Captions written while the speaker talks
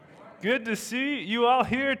Good to see you all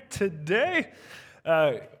here today.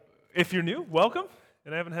 If you're new, welcome.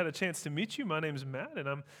 And I haven't had a chance to meet you. My name's Matt, and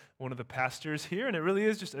I'm one of the pastors here. And it really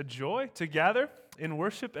is just a joy to gather in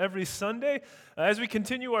worship every Sunday. As we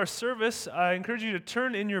continue our service, I encourage you to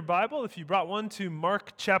turn in your Bible, if you brought one, to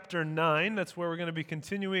Mark chapter 9. That's where we're going to be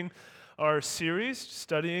continuing our series,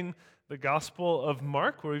 studying the Gospel of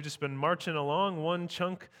Mark, where we've just been marching along one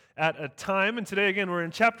chunk at a time. And today, again, we're in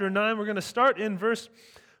chapter 9. We're going to start in verse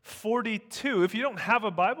 42. If you don't have a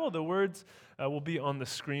Bible, the words will be on the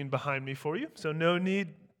screen behind me for you, so no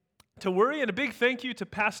need to worry. And a big thank you to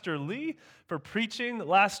Pastor Lee for preaching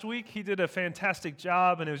last week. He did a fantastic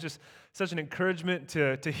job, and it was just such an encouragement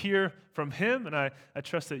to hear from him, and I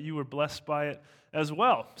trust that you were blessed by it as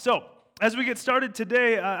well. So, as we get started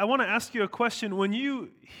today, I want to ask you a question. When you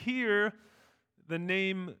hear the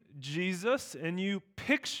name Jesus and you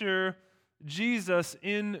picture Jesus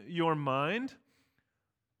in your mind,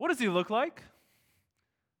 what does he look like?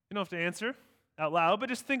 You don't have to answer out loud, but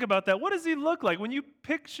just think about that. What does he look like? When you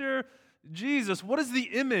picture Jesus, what is the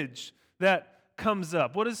image that comes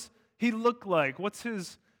up? What does he look like? What's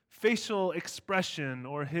his facial expression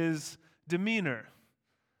or his demeanor?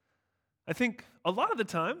 I think a lot of the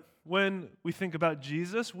time when we think about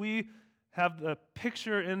Jesus, we have the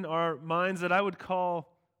picture in our minds that I would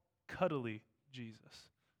call cuddly Jesus.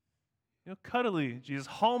 You know, cuddly Jesus,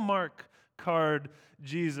 Hallmark card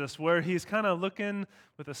Jesus, where he's kind of looking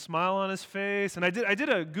with a smile on his face. And I did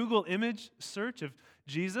a Google image search of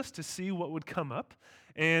Jesus to see what would come up.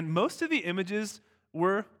 And most of the images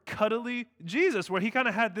were cuddly Jesus, where he kind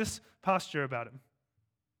of had this posture about him.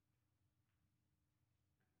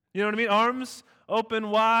 You know what I mean? Arms open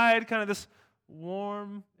wide, kind of this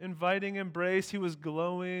warm, inviting embrace. He was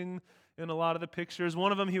glowing in a lot of the pictures.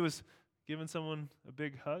 One of them, he was giving someone a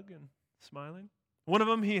big hug and smiling. One of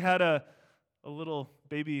them, he had a little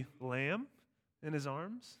baby lamb in his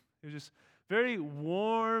arms. He was just very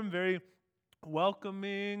warm, very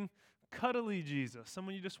welcoming, cuddly Jesus,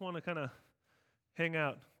 someone you just want to kind of hang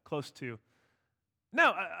out close to.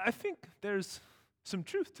 Now, I think there's some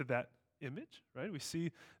truth to that image, right? We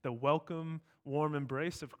see the welcome, warm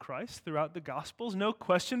embrace of Christ throughout the Gospels, no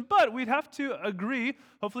question, but we'd have to agree,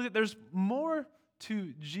 hopefully, that there's more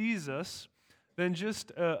to Jesus than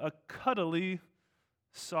just a cuddly,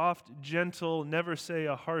 soft, gentle, never say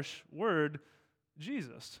a harsh word,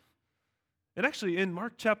 Jesus. And actually, in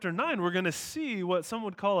Mark chapter 9, we're going to see what some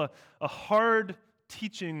would call a hard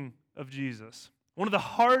teaching of Jesus. One of the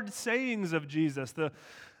hard sayings of Jesus,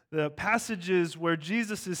 the passages where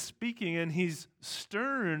Jesus is speaking and he's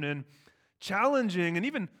stern and challenging and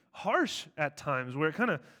even harsh at times, where it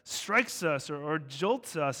kind of strikes us or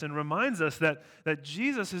jolts us and reminds us that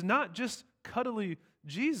Jesus is not just cuddly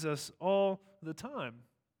Jesus all the time.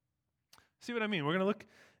 See what I mean? We're going to look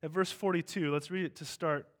at verse 42. Let's read it to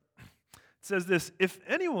start. It says this: "If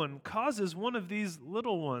anyone causes one of these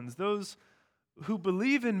little ones, those who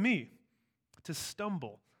believe in me, to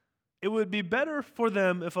stumble, it would be better for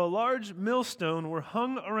them if a large millstone were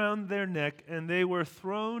hung around their neck and they were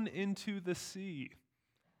thrown into the sea."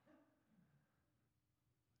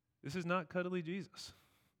 This is not cuddly Jesus.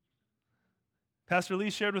 Pastor Lee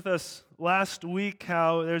shared with us last week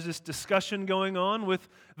how there's this discussion going on with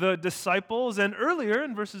the disciples, and earlier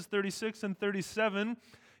in verses 36 and 37,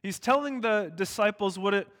 he's telling the disciples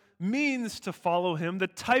what it means to follow him, the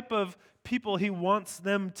type of people he wants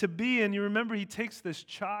them to be. And you remember he takes this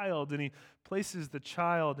child and he places the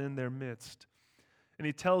child in their midst. And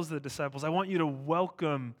he tells the disciples, "I want you to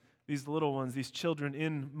welcome these little ones, these children,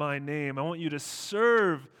 in my name. I want you to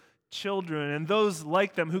serve children and those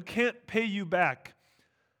like them who can't pay you back.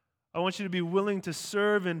 I want you to be willing to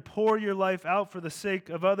serve and pour your life out for the sake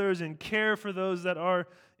of others and care for those that are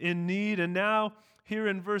in need." And now, here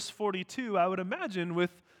in verse 42, I would imagine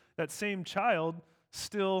with that same child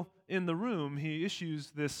still in the room, he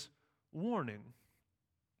issues this warning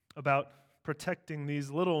about protecting these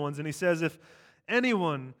little ones. And he says, "If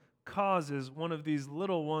anyone causes one of these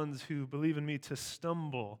little ones who believe in me to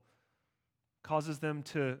stumble, causes them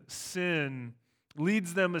to sin,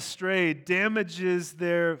 leads them astray, damages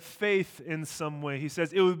their faith in some way," he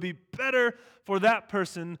says, "it would be better for that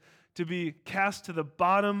person to be cast to the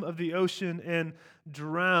bottom of the ocean and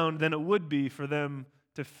drowned than it would be for them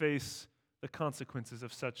to face the consequences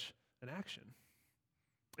of such an action."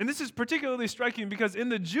 And this is particularly striking because in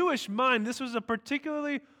the Jewish mind, this was a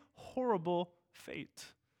particularly horrible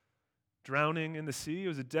fate. Drowning in the sea, it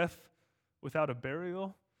was a death without a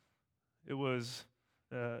burial. It was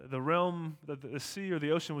The realm, the sea or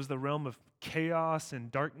the ocean was the realm of chaos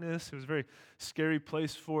and darkness. It was a very scary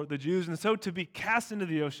place for the Jews. And so to be cast into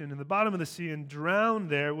the ocean, in the bottom of the sea, and drowned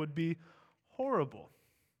there would be horrible.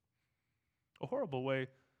 A horrible way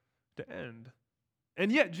to end.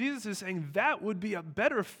 And yet Jesus is saying that would be a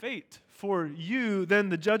better fate for you than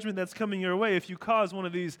the judgment that's coming your way if you cause one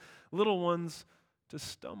of these little ones to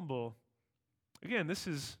stumble. Again, this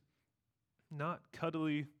is not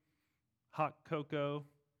cuddly, hot cocoa,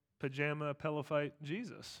 pajama, pillow fight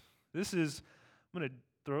Jesus. This is, I'm going to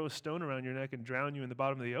throw a stone around your neck and drown you in the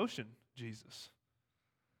bottom of the ocean, Jesus.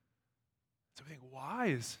 So we think, why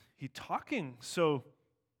is he talking so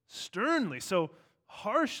sternly, so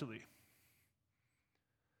harshly?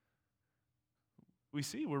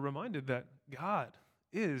 We're reminded that God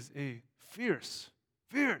is a fierce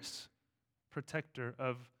protector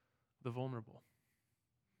of the vulnerable,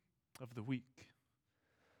 of the weak,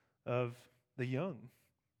 of the young,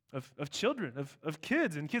 of children, of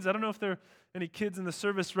kids. And kids, I don't know if there are any kids in the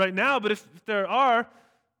service right now, but if there are,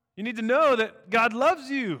 you need to know that God loves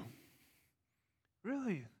you.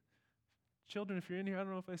 Really. Children, if you're in here, I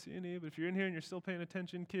don't know if I see any, but if you're in here and you're still paying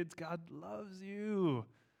attention, kids, God loves you.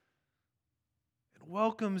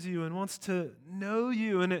 Welcomes you and wants to know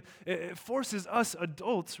you, and it forces us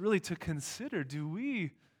adults really to consider, do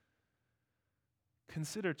we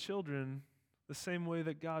consider children the same way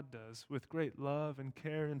that God does, with great love and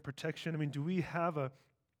care and protection? I mean, do we have a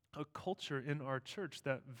culture in our church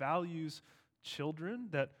that values children,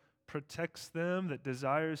 that protects them, that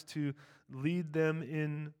desires to lead them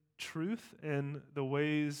in truth and the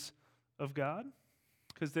ways of God?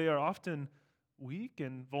 Because they are often weak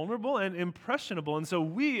and vulnerable and impressionable. And so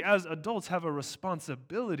we as adults have a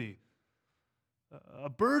responsibility, a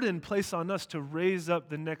burden placed on us to raise up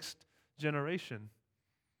the next generation.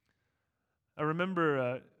 I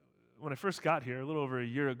remember when I first got here, a little over a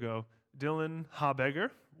year ago, Dylan Habegger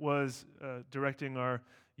was directing our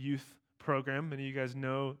youth program. Many of you guys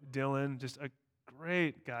know Dylan, just a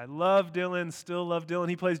great guy. Love Dylan, still love Dylan.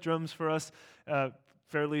 He plays drums for us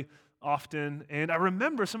fairly often. And I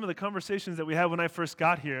remember some of the conversations that we had when I first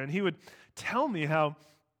got here, and he would tell me how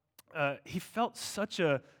he felt such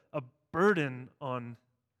a burden on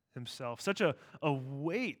himself, such a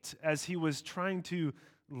weight as he was trying to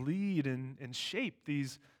lead and shape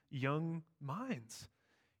these young minds.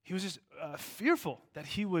 He was just fearful that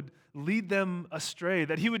he would lead them astray,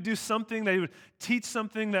 that he would do something, that he would teach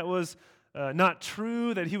something that was not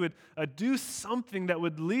true, that he would do something that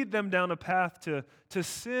would lead them down a path to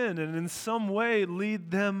sin and in some way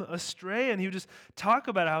lead them astray. And he would just talk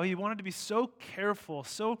about how he wanted to be so careful,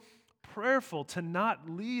 so prayerful to not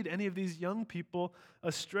lead any of these young people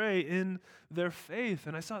astray in their faith.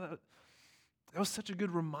 And I saw that was such a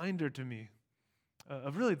good reminder to me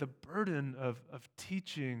of really the burden of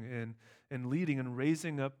teaching and leading and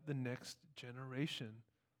raising up the next generation.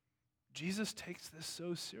 Jesus takes this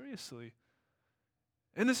so seriously.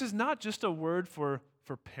 And this is not just a word for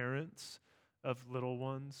parents of little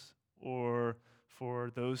ones or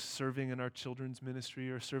for those serving in our children's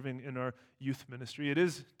ministry or serving in our youth ministry. It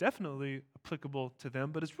is definitely applicable to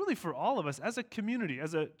them, but it's really for all of us as a community,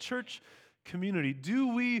 as a church community.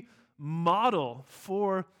 Do we model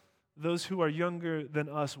for those who are younger than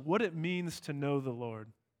us what it means to know the Lord,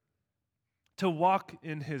 to walk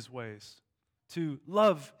in His ways, to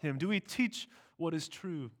love Him? Do we teach what is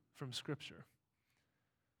true from Scripture?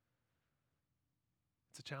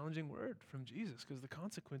 It's a challenging word from Jesus because the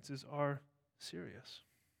consequences are serious.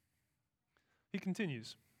 He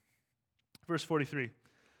continues. Verse 43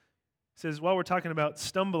 says, while we're talking about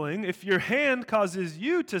stumbling, if your hand causes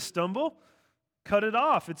you to stumble, cut it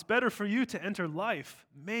off. It's better for you to enter life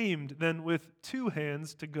maimed than with two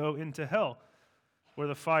hands to go into hell, where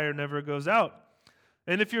the fire never goes out.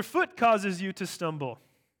 And if your foot causes you to stumble,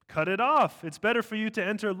 cut it off. It's better for you to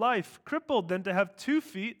enter life crippled than to have 2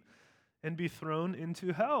 feet and be thrown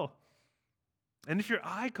into hell. And if your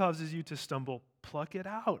eye causes you to stumble, pluck it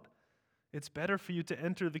out. It's better for you to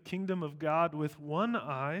enter the kingdom of God with one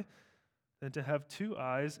eye than to have 2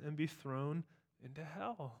 eyes and be thrown into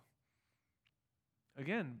hell.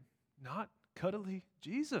 Again, not cuddly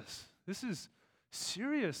Jesus. This is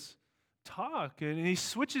serious talk. And he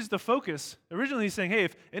switches the focus. Originally he's saying, hey,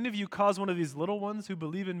 if any of you cause one of these little ones who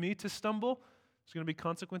believe in me to stumble, there's going to be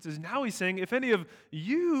consequences. Now he's saying, if any of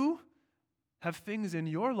you have things in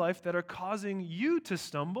your life that are causing you to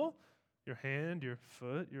stumble, your hand, your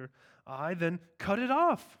foot, your eye, then cut it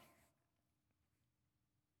off.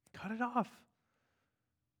 Cut it off.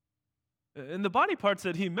 And the body parts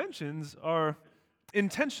that he mentions are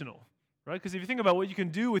intentional, right? Because if you think about what you can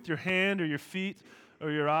do with your hand or your feet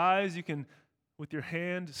or your eyes, with your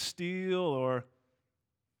hand steal or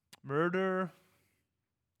murder,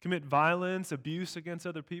 commit violence, abuse against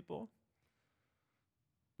other people.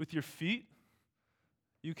 With your feet,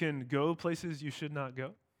 you can go places you should not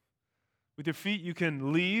go. With your feet, you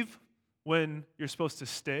can leave when you're supposed to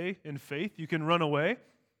stay in faith. You can run away.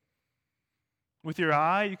 With your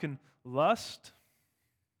eye, you can lust.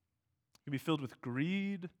 You can be filled with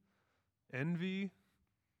greed, envy,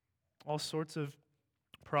 all sorts of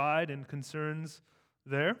pride and concerns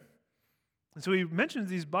there. And so he mentions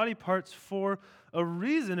these body parts for a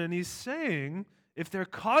reason, and he's saying, if they're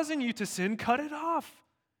causing you to sin, cut it off.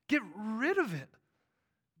 Get rid of it.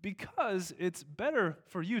 Because it's better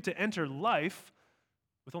for you to enter life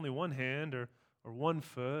with only one hand or one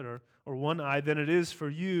foot or one eye than it is for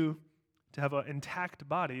you to have an intact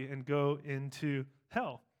body and go into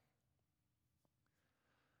hell.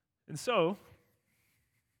 And so,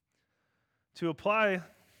 to apply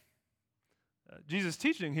Jesus'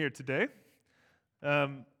 teaching here today, we're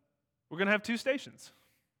going to have two stations.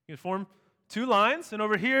 You can form two lines, and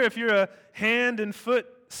over here, if you're a hand and foot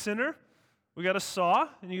sinner, we got a saw,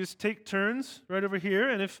 and you just take turns right over here,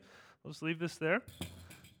 and I'll just leave this there.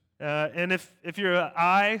 And if you're an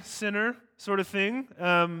eye sinner sort of thing,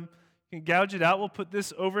 you can gouge it out. We'll put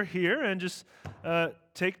this over here and just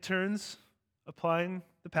take turns applying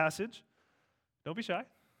the passage. Don't be shy.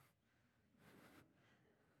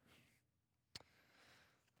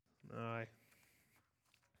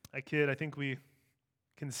 I kid. I think we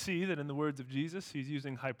can see that in the words of Jesus, he's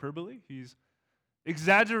using hyperbole. He's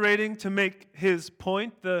exaggerating to make his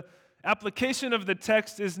point. The application of the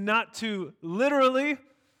text is not to literally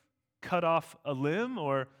cut off a limb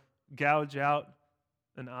or gouge out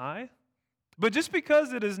an eye. But just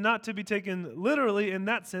because it is not to be taken literally in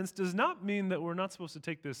that sense does not mean that we're not supposed to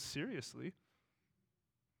take this seriously.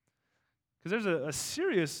 Because there's a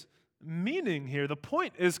serious meaning here. The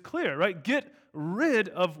point is clear, right? Get rid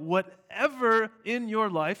of whatever in your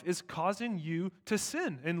life is causing you to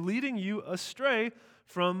sin and leading you astray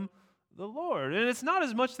from the Lord. And it's not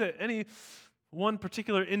as much that any one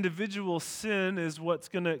particular individual sin is what's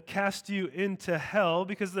going to cast you into hell,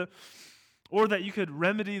 or that you could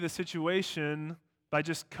remedy the situation by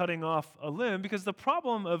just cutting off a limb, because the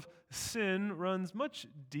problem of sin runs much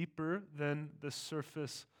deeper than the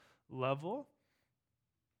surface level.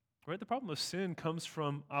 Right? The problem of sin comes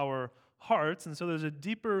from our hearts, and so there's a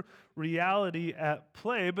deeper reality at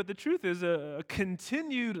play. But the truth is, a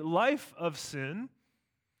continued life of sin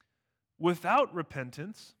without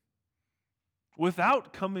repentance,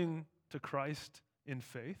 without coming to Christ in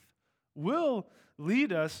faith, will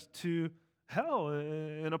lead us to hell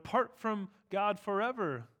and apart from God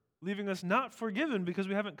forever, leaving us not forgiven because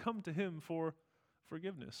we haven't come to him for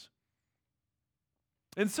forgiveness.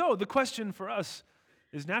 And so the question for us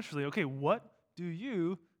is naturally, okay, what do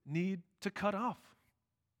you need to cut off?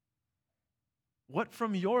 What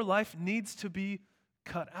from your life needs to be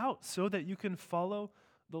cut out so that you can follow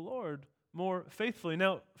the Lord more faithfully?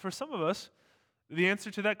 Now, for some of us, the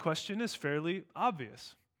answer to that question is fairly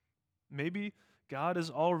obvious. Maybe God is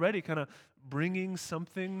already kind of bringing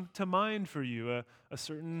something to mind for you, a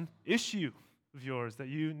certain issue of yours that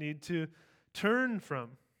you need to turn from.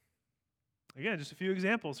 Again, just a few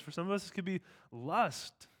examples. For some of us, it could be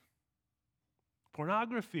lust,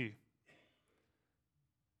 pornography,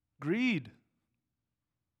 greed,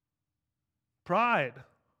 pride,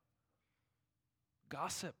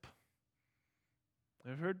 gossip.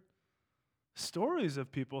 I've heard stories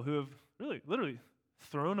of people who have really, literally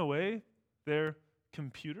thrown away their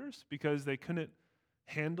computers because they couldn't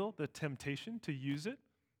handle the temptation to use it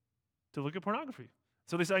to look at pornography.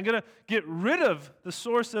 So they said, I'm going to get rid of the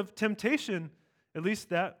source of temptation. At least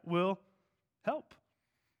that will help.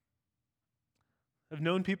 I've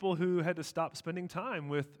known people who had to stop spending time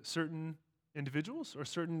with certain individuals or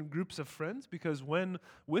certain groups of friends because when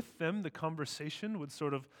with them, the conversation would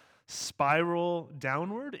sort of spiral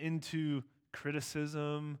downward into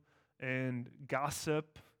criticism and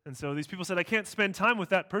gossip. And so these people said, I can't spend time with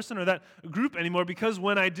that person or that group anymore because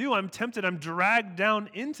when I do, I'm tempted, I'm dragged down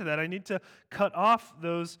into that. I need to cut off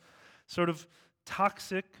those sort of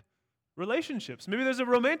toxic relationships. Maybe there's a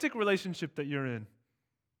romantic relationship that you're in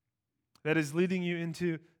that is leading you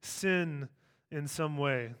into sin in some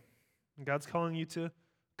way. And God's calling you to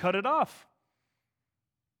cut it off.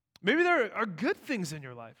 Maybe there are good things in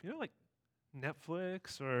your life, like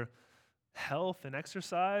Netflix or health and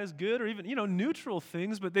exercise, good or even, neutral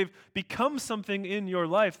things, but they've become something in your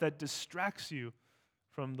life that distracts you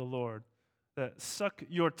from the Lord, that suck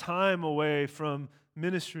your time away from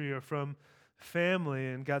ministry or from family.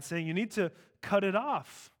 And God's saying you need to cut it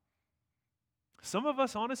off. Some of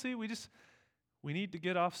us, honestly, we need to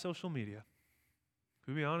get off social media.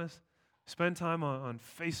 To be honest, spend time on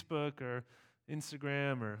Facebook or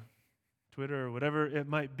Instagram or Twitter or whatever it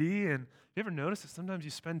might be. And you ever notice that sometimes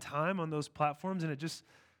you spend time on those platforms and it just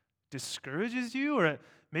discourages you, or it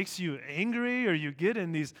makes you angry, or you get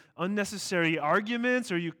in these unnecessary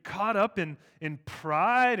arguments, or you caught up in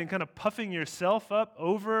pride and kind of puffing yourself up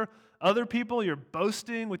over other people, you're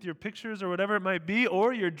boasting with your pictures or whatever it might be,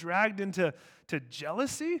 or you're dragged into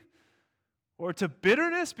jealousy or to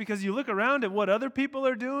bitterness because you look around at what other people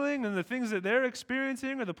are doing and the things that they're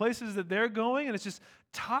experiencing or the places that they're going, and it's just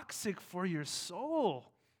toxic for your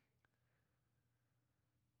soul.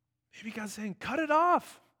 Maybe God's saying, cut it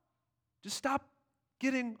off. Just stop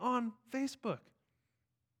getting on Facebook.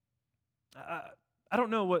 I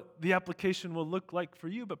don't know what the application will look like for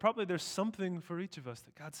you, but probably there's something for each of us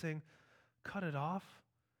that God's saying, cut it off.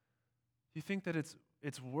 You think that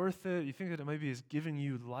it's worth it? You think that it maybe is giving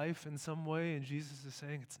you life in some way? And Jesus is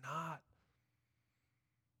saying it's not.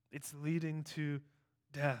 It's leading to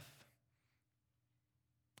death.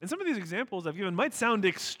 And some of these examples I've given might sound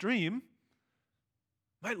extreme,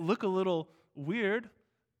 might look a little weird,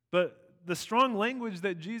 but the strong language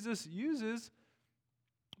that Jesus uses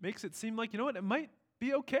makes it seem like, you know what, it might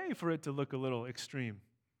be okay for it to look a little extreme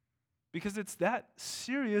because it's that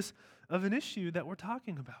serious of an issue that we're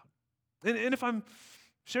talking about. And if I'm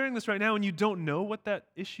sharing this right now and you don't know what that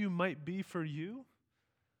issue might be for you,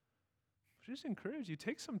 I just encourage you,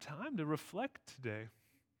 take some time to reflect today.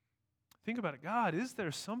 Think about it. God, is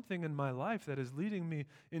there something in my life that is leading me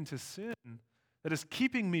into sin, that is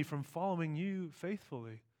keeping me from following you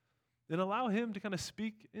faithfully? Then allow him to kind of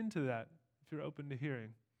speak into that if you're open to hearing.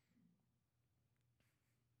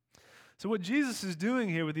 So what Jesus is doing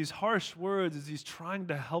here with these harsh words is he's trying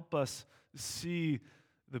to help us see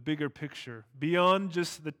the bigger picture, beyond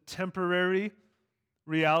just the temporary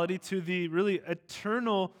reality to the really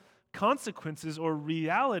eternal consequences or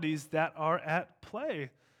realities that are at play.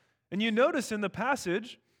 And you notice in the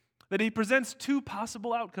passage that he presents two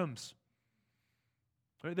possible outcomes.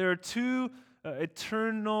 Right? There are two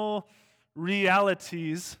eternal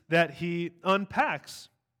realities that he unpacks.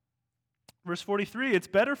 Verse 43, it's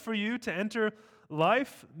better for you to enter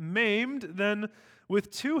life maimed than with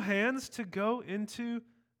two hands to go into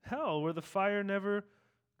hell, where the fire never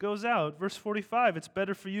goes out. Verse 45, it's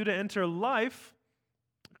better for you to enter life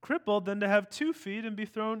crippled than to have 2 feet and be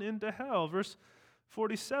thrown into hell. Verse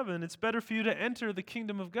 47, it's better for you to enter the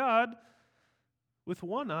kingdom of God with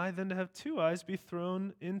one eye than to have 2 eyes be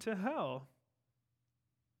thrown into hell.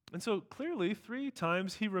 And so clearly, 3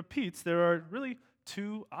 times he repeats there are really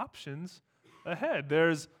 2 options ahead.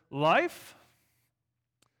 There's life,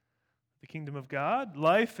 the kingdom of God.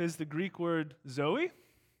 Life is the Greek word Zoe.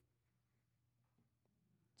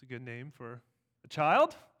 It's a good name for a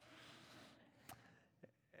child.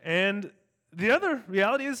 And the other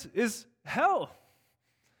reality is hell.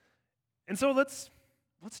 And so let's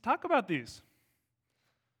talk about these.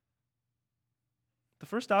 The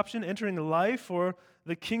first option, entering life or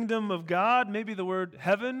the kingdom of God, maybe the word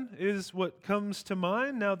heaven is what comes to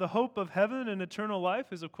mind. Now, the hope of heaven and eternal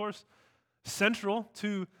life is, of course, central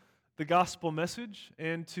to the gospel message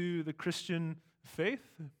and to the Christian faith.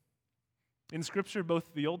 In Scripture,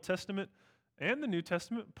 both the Old Testament and the New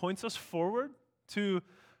Testament points us forward to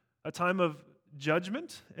a time of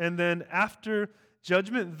judgment, and then after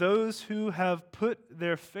judgment, those who have put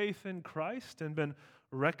their faith in Christ and been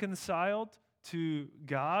reconciled to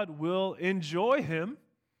God will enjoy him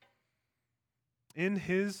in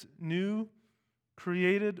his new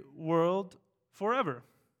created world forever.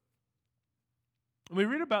 And we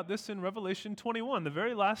read about this in Revelation 21, the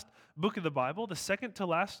very last book of the Bible, the second to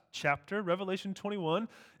last chapter. Revelation 21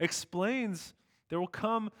 explains there will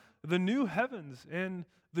come the new heavens and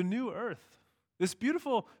the new earth. This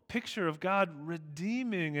beautiful picture of God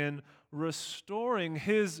redeeming and restoring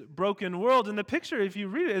his broken world. And the picture, if you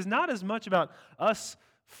read it, is not as much about us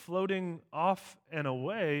floating off and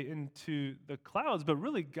away into the clouds, but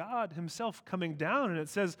really God himself coming down. And it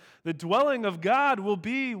says, the dwelling of God will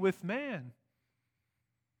be with man.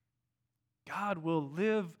 God will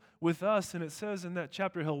live with us. And it says in that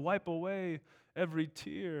chapter, he'll wipe away every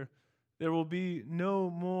tear. There will be no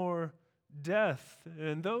more death,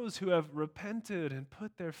 and those who have repented and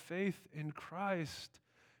put their faith in Christ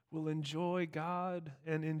will enjoy God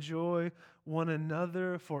and enjoy one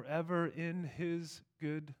another forever in his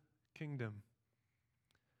good kingdom.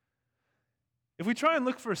 If we try and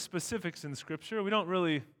look for specifics in Scripture, we don't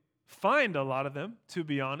really find a lot of them, to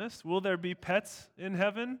be honest. Will there be pets in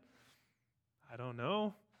heaven? I don't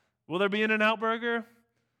know. Will there be In-N-Out Burger?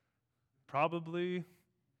 Probably.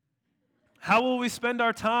 How will we spend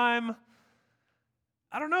our time?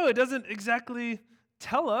 I don't know, it doesn't exactly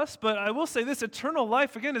tell us, but I will say this: eternal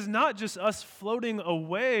life, again, is not just us floating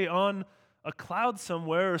away on a cloud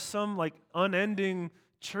somewhere or some like unending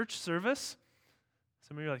church service.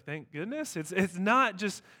 Some of you are like, thank goodness. It's not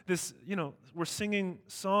just this, we're singing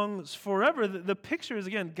songs forever. The picture is,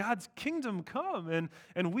 again, God's kingdom come,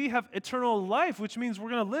 and we have eternal life, which means we're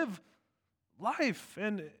going to live life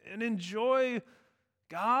and enjoy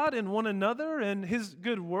God and one another and His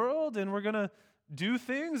good world, and we're going to do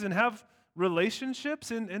things and have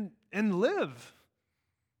relationships and live.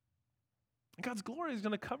 And God's glory is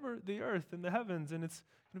going to cover the earth and the heavens, and it's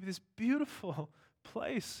going to be this beautiful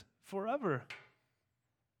place forever.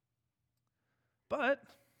 But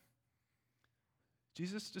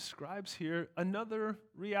Jesus describes here another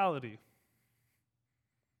reality.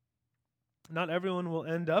 Not everyone will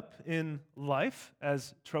end up in life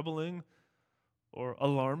as troubling or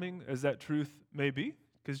alarming as that truth may be,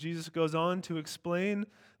 because Jesus goes on to explain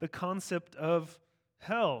the concept of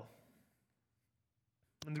hell.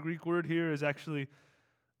 And the Greek word here is actually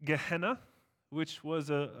Gehenna, which was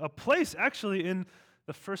a place actually in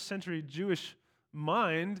the first century Jewish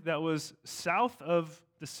mind that was south of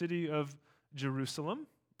the city of Jerusalem.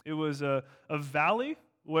 It was a valley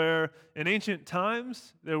where in ancient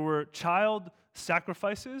times there were child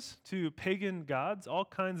sacrifices to pagan gods. All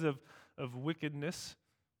kinds of wickedness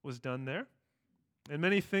was done there. And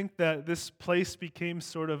many think that this place became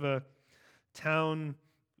sort of a town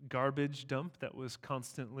garbage dump that was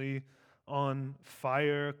constantly on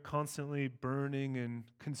fire, constantly burning and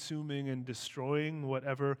consuming and destroying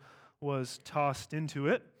whatever was tossed into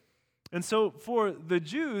it. And so for the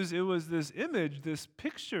Jews, it was this image, this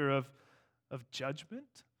picture of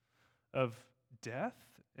judgment, of death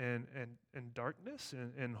and darkness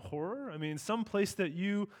and horror. I mean, some place that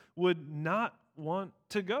you would not want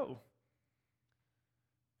to go.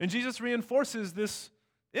 And Jesus reinforces this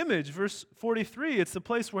image. Verse 43, it's the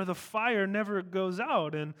place where the fire never goes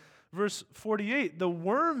out. And verse 48, the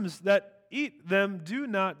worms that eat them do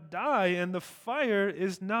not die, and the fire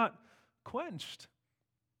is not quenched.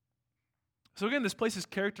 So again, this place is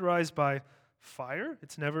characterized by fire.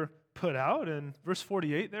 It's never put out. And verse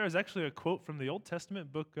 48 there is actually a quote from the Old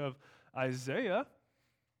Testament book of Isaiah,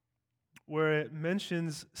 where it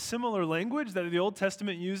mentions similar language that the Old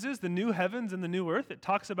Testament uses, the new heavens and the new earth. It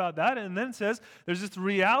talks about that, and then it says there's this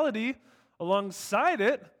reality alongside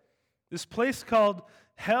it, this place called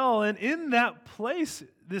hell. And in that place,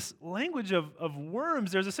 this language of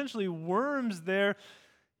worms, there's essentially worms there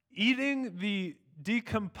eating the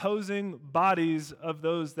decomposing bodies of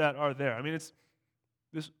those that are there. I mean, it's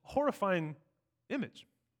this horrifying image.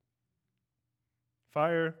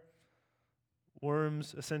 Fire,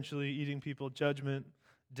 worms essentially eating people, judgment,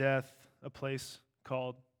 death, a place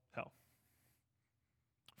called hell.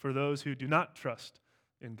 For those who do not trust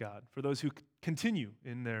in God, for those who continue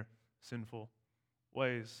in their sinful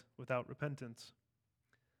ways without repentance.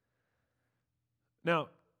 Now,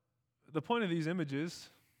 the point of these images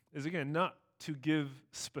is, again, not to give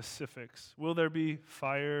specifics. Will there be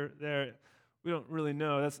fire there? We don't really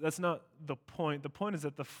know. That's not the point. The point is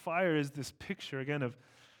that the fire is this picture, again, of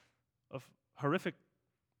horrific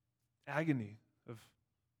agony,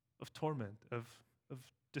 of torment, of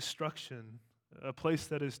destruction, a place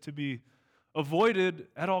that is to be avoided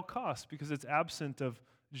at all costs because it's absent of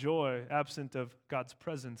joy, absent of God's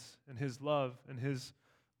presence and His love and His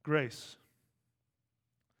grace.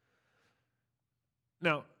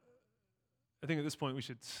 Now, I think at this point we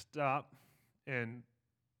should stop and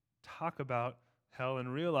talk about hell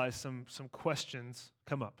and realize some questions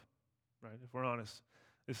come up, right? If we're honest,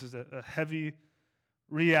 this is a heavy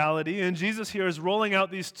reality, and Jesus here is rolling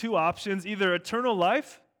out these two options: either eternal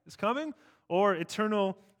life is coming or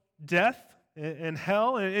eternal death and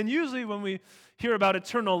hell. And usually when we hear about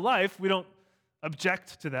eternal life, we don't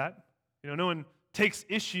object to that. No one takes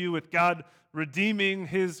issue with God redeeming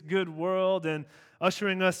His good world and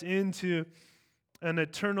ushering us into an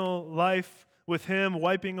eternal life with Him,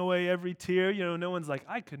 wiping away every tear. No one's like,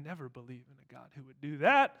 I could never believe in a God who would do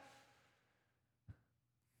that.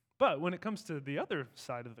 But when it comes to the other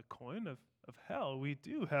side of the coin of hell, we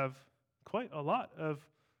do have quite a lot of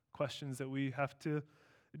questions that we have to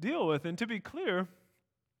deal with. And to be clear,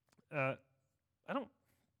 I don't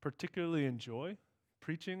particularly enjoy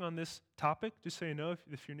preaching on this topic. Just so you know,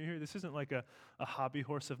 if you're new here, this isn't like a hobby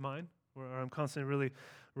horse of mine where I'm constantly really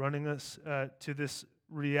running us to this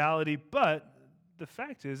reality. But the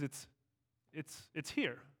fact is, it's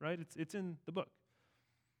here, right? It's in the book.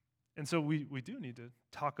 And so we do need to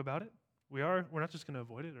talk about it. We're not just going to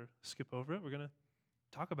avoid it or skip over it. We're going to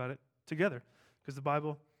talk about it together because the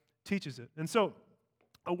Bible teaches it. And so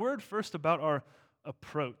a word first about our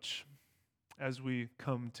approach as we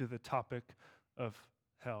come to the topic of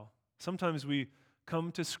hell. Sometimes we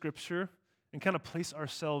come to Scripture and kind of place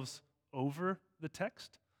ourselves over the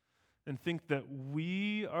text and think that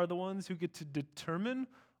we are the ones who get to determine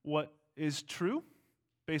what is true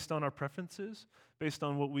based on our preferences, based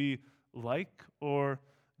on what we like or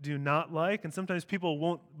do not like. And sometimes people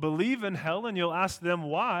won't believe in hell, and you'll ask them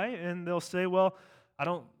why, and they'll say, well, I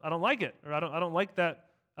don't like it, or I don't like that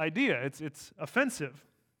idea. It's offensive.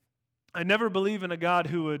 I never believe in a God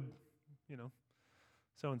who would,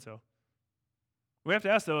 so and so. We have to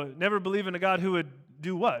ask though, never believe in a God who would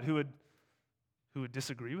do what? Who would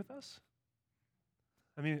disagree with us?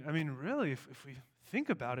 I mean, really, if we think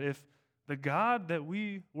about it, if the God that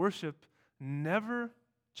we worship never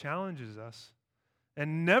challenges us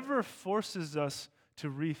and never forces us to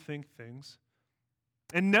rethink things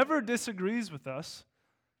and never disagrees with us,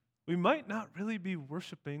 we might not really be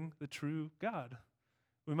worshiping the true God.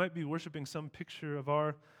 We might be worshiping some picture of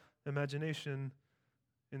our imagination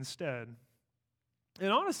instead.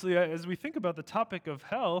 And honestly, as we think about the topic of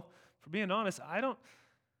hell, for being honest, I don't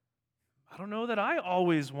know that I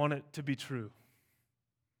always want it to be true.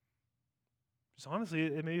 Just honestly,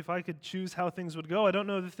 maybe if I could choose how things would go, I don't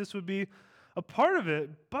know if this would be a part of it,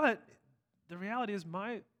 but the reality is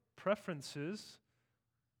my preferences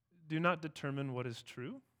do not determine what is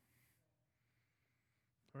true.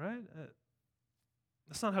 Right?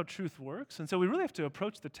 That's not how truth works. And so we really have to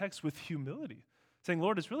approach the text with humility, saying,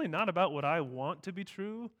 Lord, it's really not about what I want to be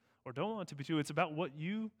true or don't want to be true. It's about what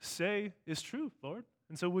you say is true, Lord.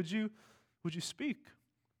 And so would you speak?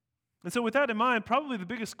 And so with that in mind, probably the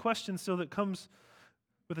biggest question still that comes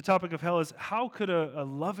with the topic of hell is, how could a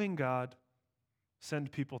loving God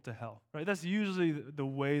send people to hell? Right? That's usually the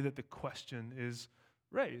way that the question is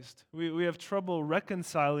raised. We have trouble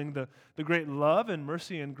reconciling the great love and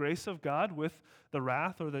mercy and grace of God with the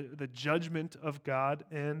wrath or the judgment of God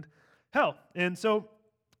and hell. And so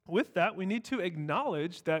with that, we need to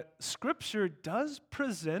acknowledge that Scripture does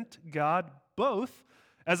present God both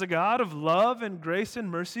as a God of love and grace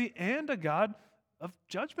and mercy and a God of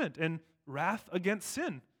judgment and wrath against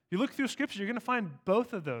sin. You look through Scripture, you're going to find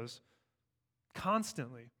both of those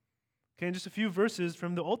constantly. Okay, in just a few verses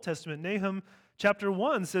from the Old Testament, Nahum chapter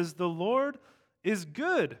 1 says, "The Lord is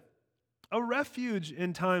good, a refuge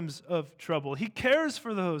in times of trouble. He cares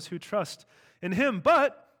for those who trust in Him,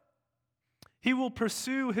 but He will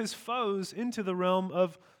pursue His foes into the realm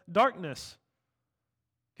of darkness."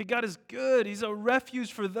 Okay, God is good. He's a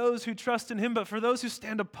refuge for those who trust in Him, but for those who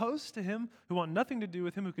stand opposed to Him, who want nothing to do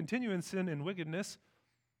with Him, who continue in sin and wickedness,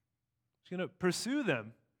 He's going to pursue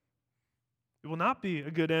them. It will not be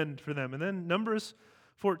a good end for them. And then Numbers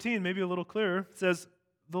 14, maybe a little clearer, says,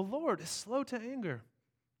 "The Lord is slow to anger,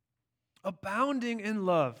 abounding in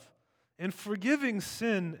love, and forgiving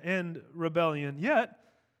sin and rebellion, yet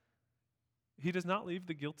He does not leave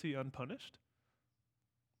the guilty unpunished."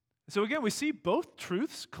 So again, we see both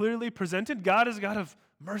truths clearly presented. God is a God of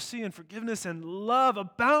mercy and forgiveness and love,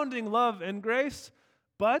 abounding love and grace,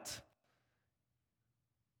 but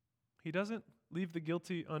He doesn't leave the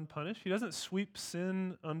guilty unpunished. He doesn't sweep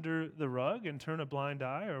sin under the rug and turn a blind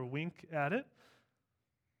eye or wink at it.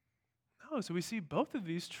 No, so we see both of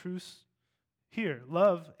these truths here,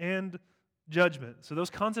 love and judgment. So those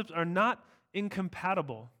concepts are not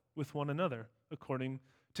incompatible with one another, according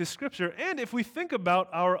to Scripture. And if we think about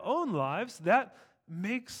our own lives, that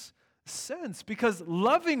makes sense, because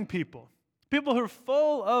loving people who are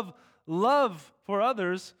full of love for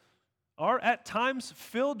others, are at times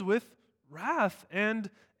filled with wrath and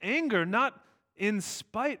anger, not in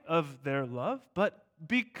spite of their love, but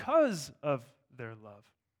because of their love.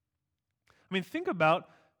 I mean, think about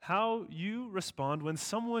how you respond when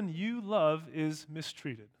someone you love is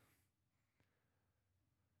mistreated.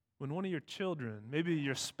 When one of your children, maybe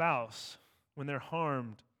your spouse, when they're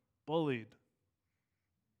harmed, bullied,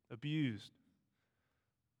 abused,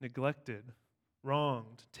 neglected,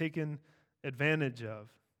 wronged, taken advantage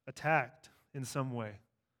of, attacked in some way.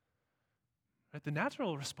 Right? The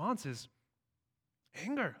natural response is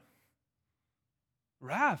anger,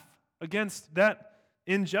 wrath against that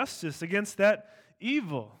injustice, against that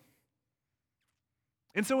evil.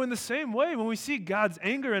 And so in the same way, when we see God's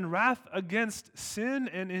anger and wrath against sin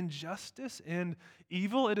and injustice and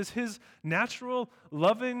evil, it is His natural,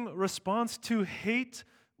 loving response to hate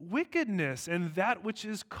wickedness and that which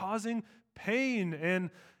is causing pain and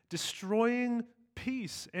destroying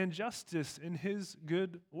peace and justice in His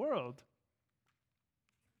good world.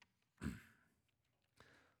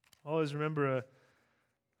 I always remember a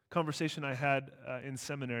conversation I had in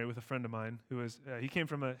seminary with a friend of mine who was, he came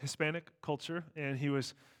from a Hispanic culture, and he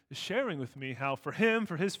was sharing with me how for him,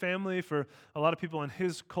 for his family, for a lot of people in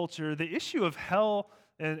his culture, the issue of hell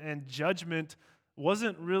and judgment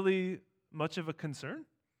wasn't really much of a concern.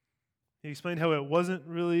 He explained how it wasn't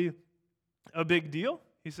really a big deal.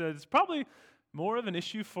 He said it's probably more of an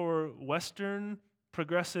issue for Western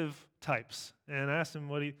progressive types. And I asked him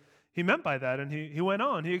what he meant by that, and he went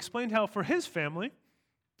on. He explained how for his family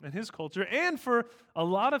and his culture, and for a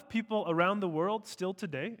lot of people around the world still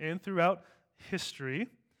today and throughout history,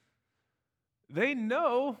 they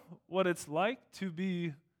know what it's like to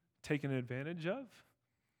be taken advantage of,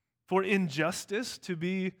 for injustice to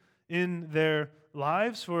be in their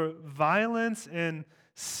lives, for violence and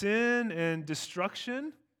sin and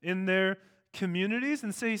destruction in their communities.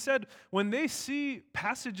 And so he said, when they see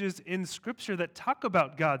passages in Scripture that talk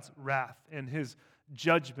about God's wrath and his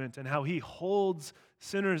judgment and how he holds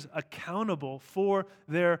sinners accountable for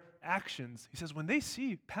their actions, he says, when they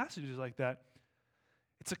see passages like that,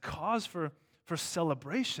 it's a cause for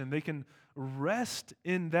celebration. They can rest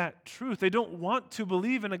in that truth. They don't want to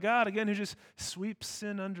believe in a God, again, who just sweeps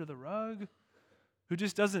sin under the rug, who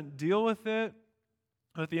just doesn't deal with it,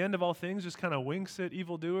 who at the end of all things just kind of winks at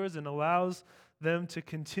evildoers and allows them to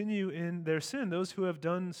continue in their sin, those who have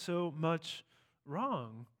done so much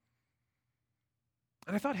wrong.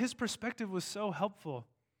 And I thought his perspective was so helpful.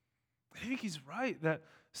 I think he's right that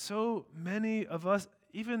so many of us,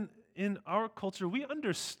 even in our culture, we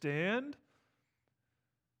understand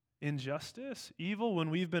injustice, evil,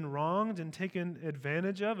 when we've been wronged and taken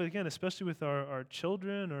advantage of, again, especially with our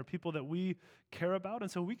children or people that we care about.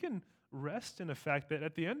 And so we can rest in the fact that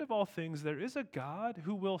at the end of all things, there is a God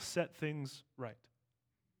who will set things right.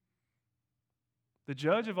 The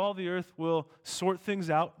judge of all the earth will sort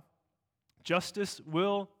things out. Justice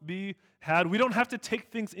will be had. We don't have to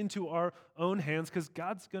take things into our own hands because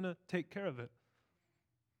God's going to take care of it.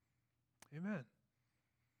 Amen.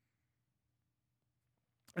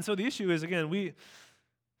 And so the issue is, again, we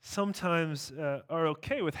sometimes are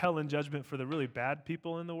okay with hell and judgment for the really bad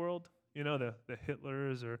people in the world, you know, the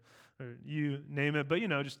Hitlers or you name it, but, you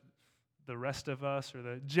know, just the rest of us or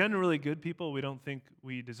the generally good people, we don't think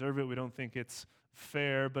we deserve it, we don't think it's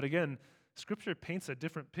fair. But again, Scripture paints a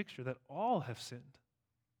different picture that all have sinned.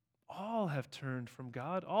 All have turned from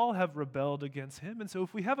God. All have rebelled against him. And so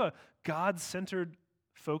if we have a God-centered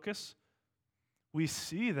focus, we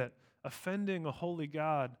see that offending a holy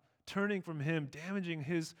God, turning from him, damaging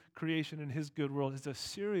his creation and his good world is a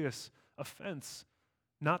serious offense,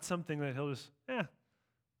 not something that he'll just,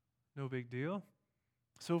 no big deal.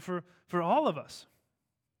 So for all of us,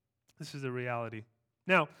 this is the reality.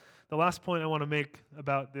 Now, the last point I want to make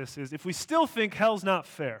about this is if we still think hell's not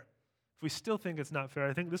fair, if we still think it's not fair,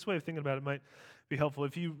 I think this way of thinking about it might be helpful.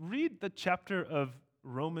 If you read the chapter of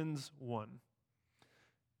Romans 1,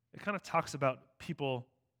 it kind of talks about people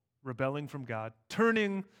rebelling from God,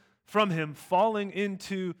 turning from him, falling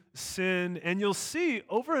into sin. And you'll see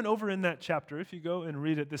over and over in that chapter, if you go and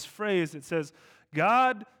read it, this phrase that says,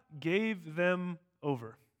 God gave them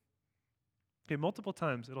over. Okay, multiple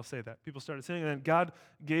times it'll say that. People started saying that God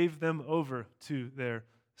gave them over to their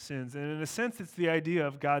sins. And in a sense, it's the idea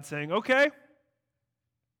of God saying, okay,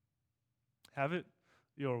 have it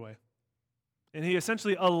your way. And he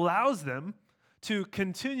essentially allows them to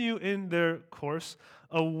continue in their course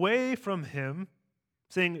away from him,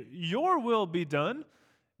 saying, your will be done,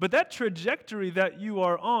 but that trajectory that you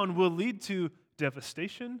are on will lead to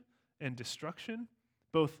devastation and destruction,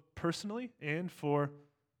 both personally and for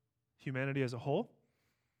humanity as a whole.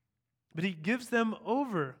 But he gives them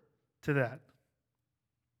over to that.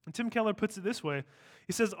 And Tim Keller puts it this way.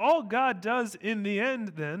 He says, all God does in the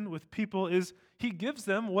end then with people is he gives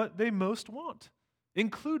them what they most want,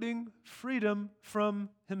 including freedom from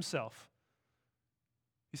himself.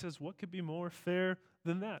 He says, what could be more fair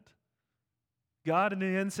than that? God in the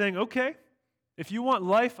end saying, okay, if you want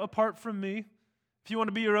life apart from me, if you want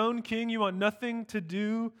to be your own king, you want nothing to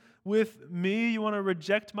do with me, you want to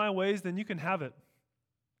reject my ways, then you can have it.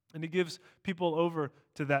 And he gives people over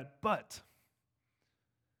to that. But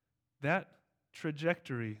that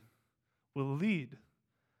trajectory will lead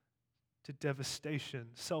to devastation,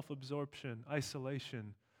 self-absorption,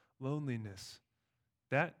 isolation, loneliness.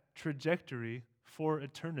 That trajectory for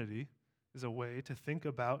eternity is a way to think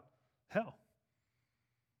about hell.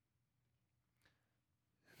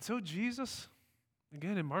 And so Jesus,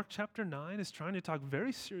 again in Mark chapter 9, is trying to talk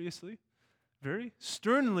very seriously, very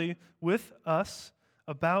sternly with us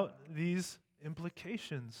about these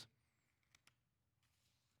implications.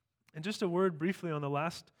 And just a word briefly on the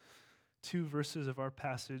last two verses of our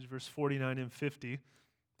passage, verse 49 and 50.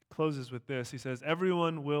 closes with this. He says,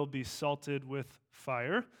 everyone will be salted with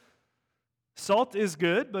fire. Salt is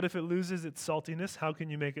good, but if it loses its saltiness, how can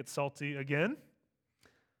you make it salty again?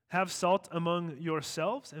 Have salt among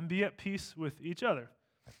yourselves and be at peace with each other.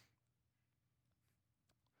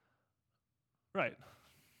 Right.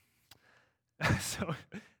 So,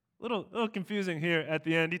 a little confusing here at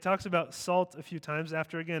the end. He talks about salt a few times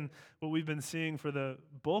after, again, what we've been seeing for the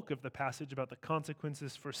bulk of the passage about the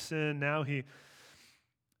consequences for sin. Now he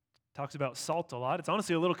talks about salt a lot. It's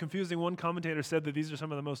honestly a little confusing. One commentator said that these are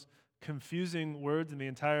some of the most confusing words in the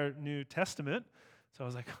entire New Testament. So I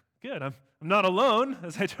was like, good, I'm not alone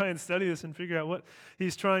as I try and study this and figure out what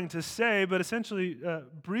he's trying to say. But essentially,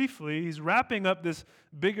 briefly, he's wrapping up this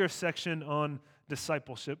bigger section on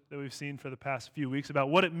discipleship that we've seen for the past few weeks about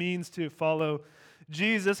what it means to follow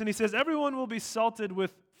Jesus. And he says, everyone will be salted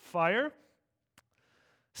with fire.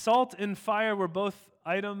 Salt and fire were both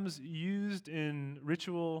items used in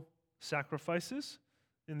ritual sacrifices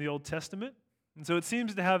in the Old Testament. And so it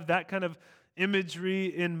seems to have that kind of imagery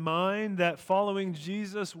in mind that following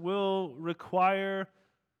Jesus will require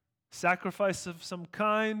sacrifice of some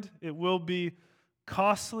kind. It will be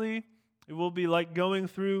costly. It will be like going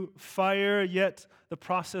through fire, yet the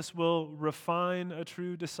process will refine a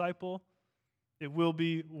true disciple. It will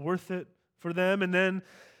be worth it for them. And then,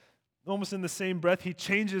 almost in the same breath, he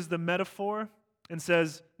changes the metaphor and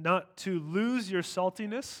says, not to lose your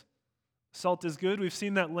saltiness. Salt is good. We've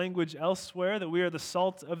seen that language elsewhere, that we are the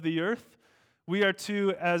salt of the earth. We are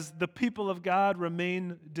to, as the people of God,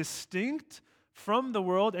 remain distinct from the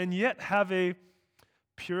world and yet have a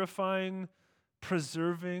purifying,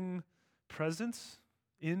 preserving presence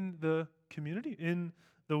in the community, in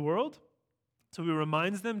the world. So he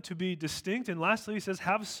reminds them to be distinct. And lastly, he says,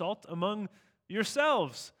 have salt among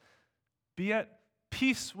yourselves. Be at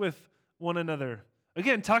peace with one another.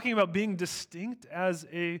 Again, talking about being distinct as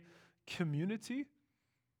a community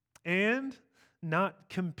and not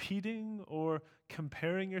competing or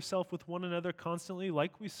comparing yourself with one another constantly,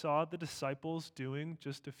 like we saw the disciples doing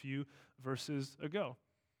just a few verses ago.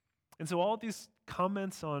 And so all these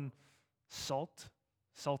comments on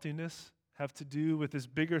saltiness, have to do with this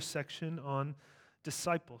bigger section on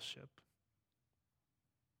discipleship.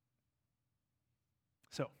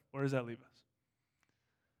 So, where does that leave us?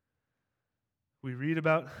 We read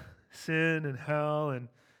about sin and hell, and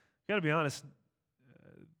got to be honest,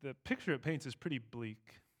 the picture it paints is pretty bleak.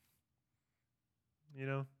 You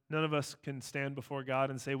know, none of us can stand before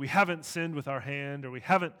God and say, we haven't sinned with our hand, or we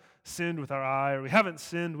haven't sinned with our eye, or we haven't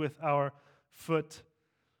sinned with our foot.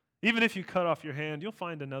 Even if you cut off your hand, you'll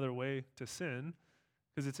find another way to sin,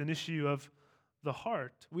 because it's an issue of the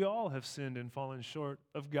heart. We all have sinned and fallen short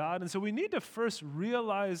of God, and so we need to first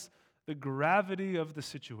realize the gravity of the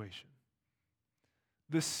situation,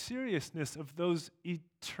 the seriousness of those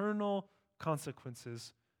eternal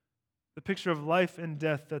consequences, the picture of life and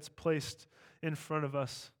death that's placed in front of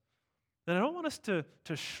us. And I don't want us to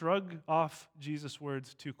shrug off Jesus'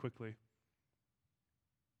 words too quickly.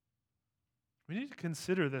 We need to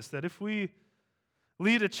consider this, that if we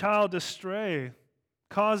lead a child astray,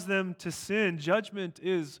 cause them to sin, judgment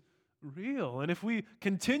is real. And if we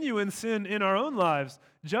continue in sin in our own lives,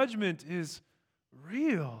 judgment is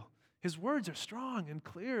real. His words are strong and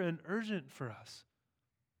clear and urgent for us.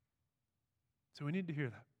 So we need to hear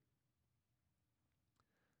that.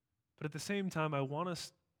 But at the same time, I want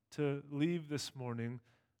us to leave this morning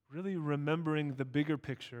really remembering the bigger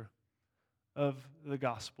picture of the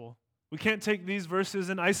gospel. We can't take these verses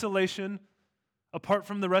in isolation apart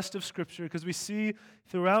from the rest of Scripture, because we see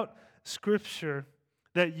throughout Scripture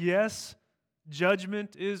that yes,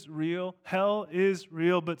 judgment is real, hell is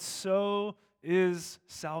real, but so is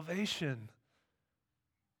salvation.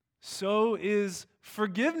 So is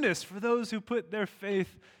forgiveness for those who put their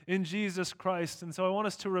faith in Jesus Christ. And so I want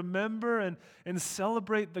us to remember and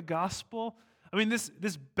celebrate the gospel. I mean, this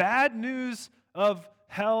bad news of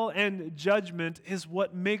hell and judgment is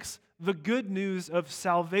what makes the good news of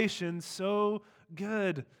salvation so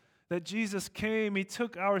good. That Jesus came, He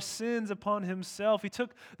took our sins upon Himself. He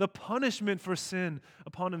took the punishment for sin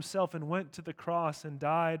upon Himself and went to the cross and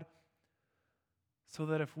died so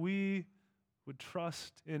that if we would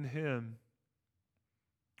trust in Him,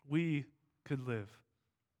 we could live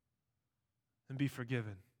and be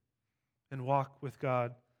forgiven and walk with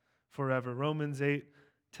God forever. Romans 8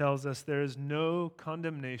 tells us there is no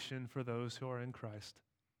condemnation for those who are in Christ.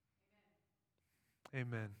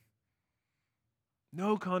 Amen.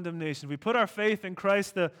 No condemnation. We put our faith in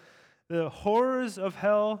Christ. The horrors of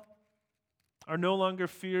hell are no longer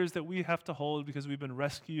fears that we have to hold because we've been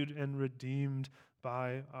rescued and redeemed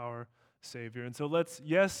by our Savior. And so let's,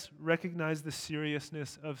 yes, recognize the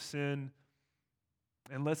seriousness of sin,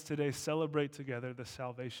 and let's today celebrate together the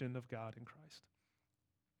salvation of God in Christ.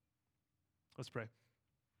 Let's pray.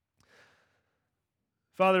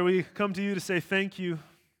 Father, we come to you to say thank you.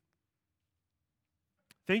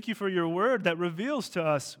 Thank you for your word that reveals to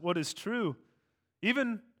us what is true,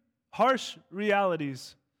 even harsh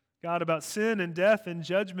realities, God, about sin and death and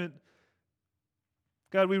judgment.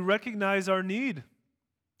 God, we recognize our need,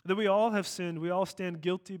 that we all have sinned. We all stand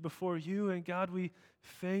guilty before you. And God, we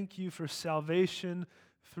thank you for salvation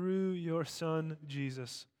through your Son,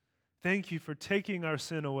 Jesus. Thank you for taking our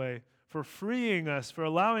sin away, for freeing us, for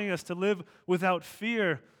allowing us to live without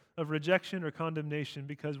fear of rejection or condemnation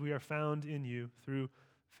because we are found in you through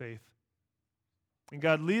faith. And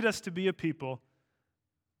God, lead us to be a people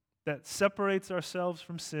that separates ourselves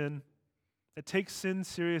from sin, that takes sin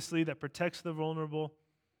seriously, that protects the vulnerable,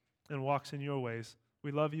 and walks in your ways.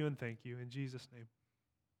 We love you and thank you. In Jesus' name,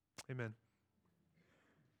 amen.